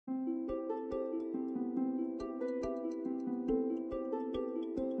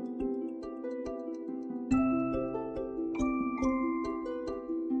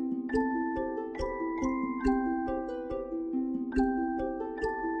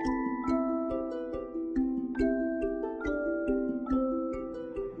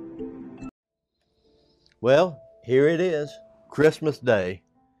Well, here it is, Christmas Day,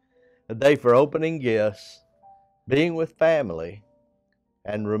 a day for opening gifts, being with family,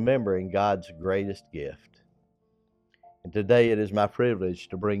 and remembering God's greatest gift. And today it is my privilege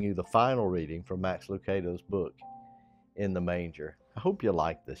to bring you the final reading from Max Lucado's book, In the Manger. I hope you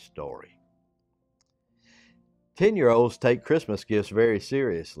like this story. 10-year-olds take Christmas gifts very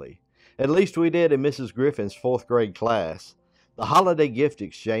seriously. At least we did in Mrs. Griffin's fourth grade class. The holiday gift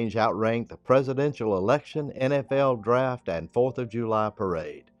exchange outranked the presidential election, NFL draft, and 4th of July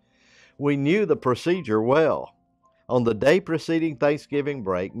parade. We knew the procedure well. On the day preceding Thanksgiving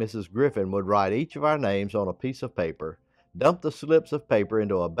break, Mrs. Griffin would write each of our names on a piece of paper, dump the slips of paper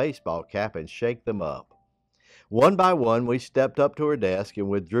into a baseball cap, and shake them up. One by one, we stepped up to her desk and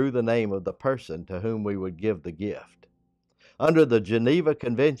withdrew the name of the person to whom we would give the gift. Under the Geneva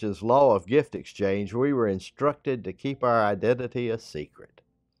Convention's law of gift exchange, we were instructed to keep our identity a secret.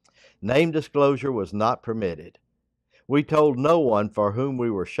 Name disclosure was not permitted. We told no one for whom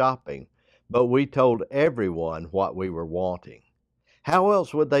we were shopping, but we told everyone what we were wanting. How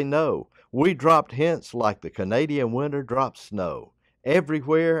else would they know? We dropped hints like the Canadian winter drops snow,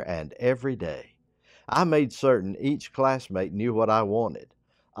 everywhere and every day. I made certain each classmate knew what I wanted.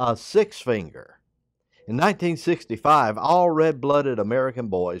 A six-finger. In 1965, all red-blooded American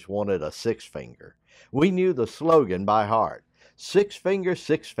boys wanted a six-finger. We knew the slogan by heart. Six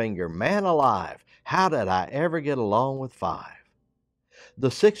finger, man alive. How did I ever get along with five? The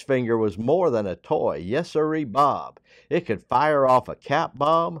six-finger was more than a toy. Yes, sirree, Bob. It could fire off a cap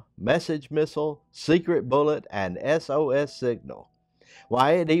bomb, message missile, secret bullet, and SOS signal.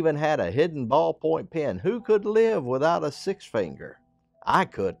 Why, it even had a hidden ballpoint pen. Who could live without a six-finger? I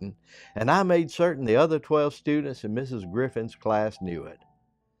couldn't, and I made certain the other 12 students in Mrs. Griffin's class knew it.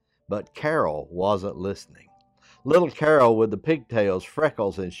 But Carol wasn't listening. Little Carol with the pigtails,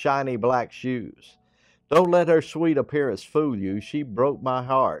 freckles, and shiny black shoes. Don't let her sweet appearance fool you. She broke my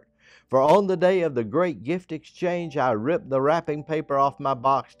heart. For on the day of the great gift exchange, I ripped the wrapping paper off my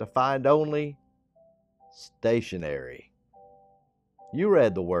box to find only stationery. You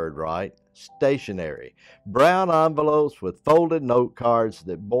read the word right. Stationery. Brown envelopes with folded note cards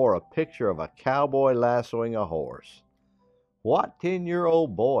that bore a picture of a cowboy lassoing a horse. What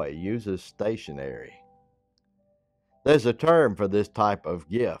 10-year-old boy uses stationery? There's a term for this type of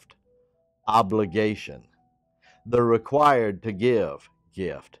gift. Obligation. The required to give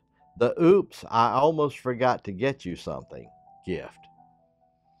gift. The oops, I almost forgot to get you something gift.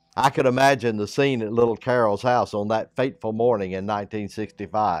 I could imagine the scene at little Carol's house on that fateful morning in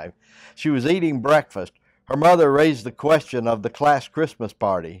 1965. She was eating breakfast. Her mother raised the question of the class Christmas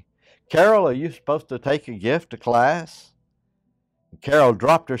party. Carol, are you supposed to take a gift to class? Carol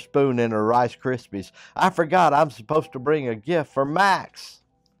dropped her spoon in her Rice Krispies. I forgot I'm supposed to bring a gift for Max.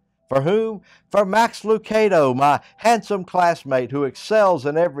 For whom? For Max Lucado, my handsome classmate who excels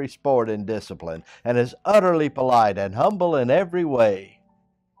in every sport and discipline and is utterly polite and humble in every way.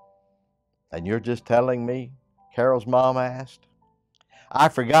 And you're just telling me? Carol's mom asked. I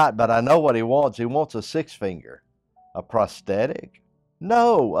forgot, but I know what he wants. He wants a six-finger. A prosthetic?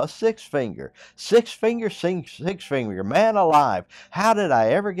 No, a six-finger. Six-finger, man alive. How did I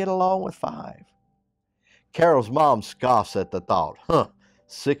ever get along with five? Carol's mom scoffs at the thought.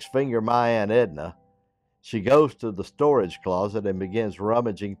 Six-finger my Aunt Edna. She goes to the storage closet and begins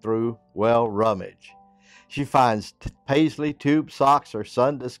rummaging through, well, rummage. She finds paisley tube socks her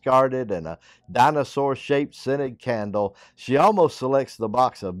son discarded and a dinosaur-shaped scented candle. She almost selects the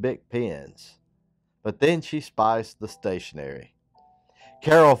box of Bic pens. But then she spies the stationery.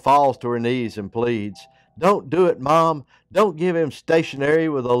 Carol falls to her knees and pleads, Don't do it, Mom. Don't give him stationery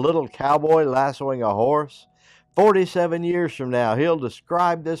with a little cowboy lassoing a horse. 47 years from now, he'll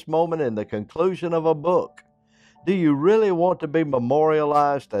describe this moment in the conclusion of a book. Do you really want to be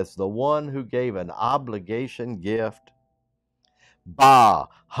memorialized as the one who gave an obligation gift? Bah,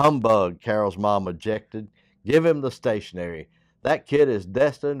 humbug, Carol's mom objected. Give him the stationery. That kid is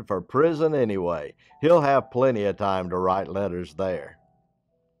destined for prison anyway. He'll have plenty of time to write letters there.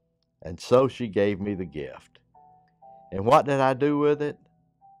 And so she gave me the gift. And what did I do with it?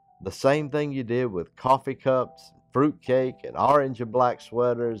 The same thing you did with coffee cups, fruitcake, and orange and black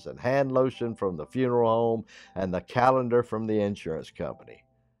sweaters, and hand lotion from the funeral home, and the calendar from the insurance company.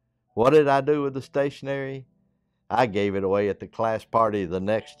 What did I do with the stationery? I gave it away at the class party the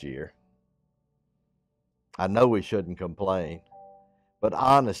next year. I know we shouldn't complain, but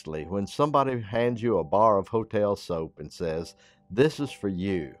honestly, when somebody hands you a bar of hotel soap and says, "This is for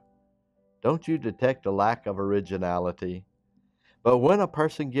you," don't you detect a lack of originality? But when a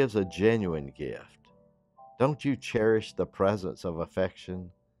person gives a genuine gift, don't you cherish the presence of affection?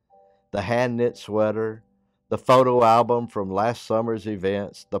 The hand-knit sweater, the photo album from last summer's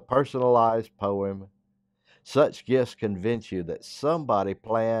events, the personalized poem. Such gifts convince you that somebody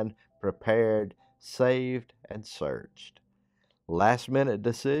planned, prepared, saved, and searched. Last minute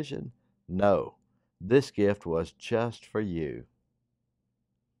decision? No, this gift was just for you.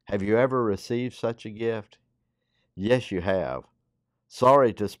 Have you ever received such a gift? Yes, you have.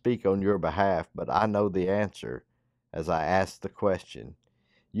 Sorry to speak on your behalf, but I know the answer as I ask the question.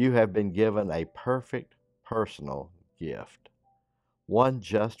 You have been given a perfect personal gift, one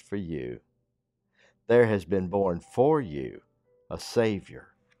just for you. There has been born for you a Savior,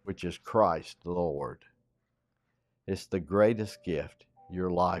 which is Christ the Lord. It's the greatest gift your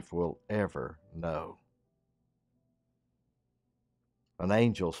life will ever know. An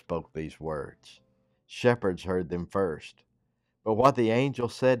angel spoke these words. Shepherds heard them first. But what the angel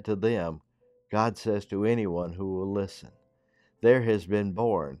said to them, God says to anyone who will listen. There has been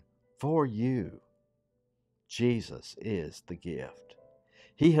born for you. Jesus is the gift.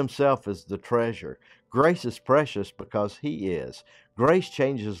 He himself is the treasure. Grace is precious because he is. Grace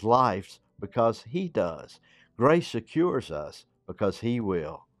changes lives because he does. Grace secures us because he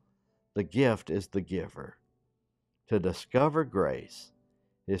will. The gift is the giver. To discover grace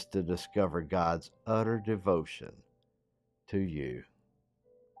is to discover God's utter devotion to you.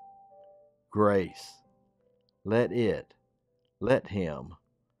 Grace. Let him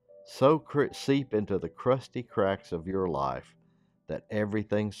so seep into the crusty cracks of your life that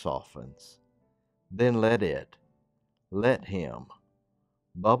everything softens. Then let him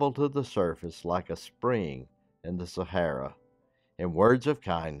bubble to the surface like a spring in the Sahara in words of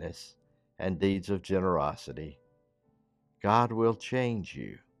kindness and deeds of generosity. God will change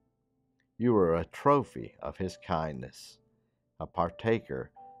you. You are a trophy of his kindness, a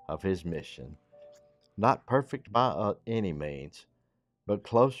partaker of his mission. Not perfect by any means, but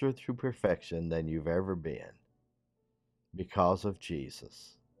closer to perfection than you've ever been because of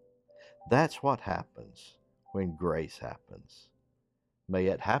Jesus. That's what happens when grace happens. May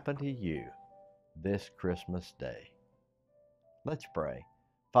it happen to you this Christmas Day. Let's pray.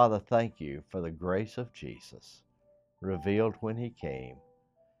 Father, thank you for the grace of Jesus revealed when he came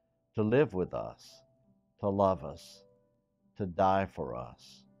to live with us, to love us, to die for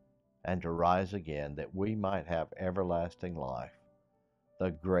us, and to rise again that we might have everlasting life, the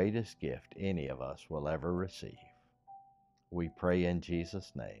greatest gift any of us will ever receive. We pray in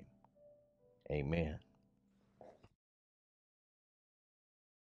Jesus' name. Amen.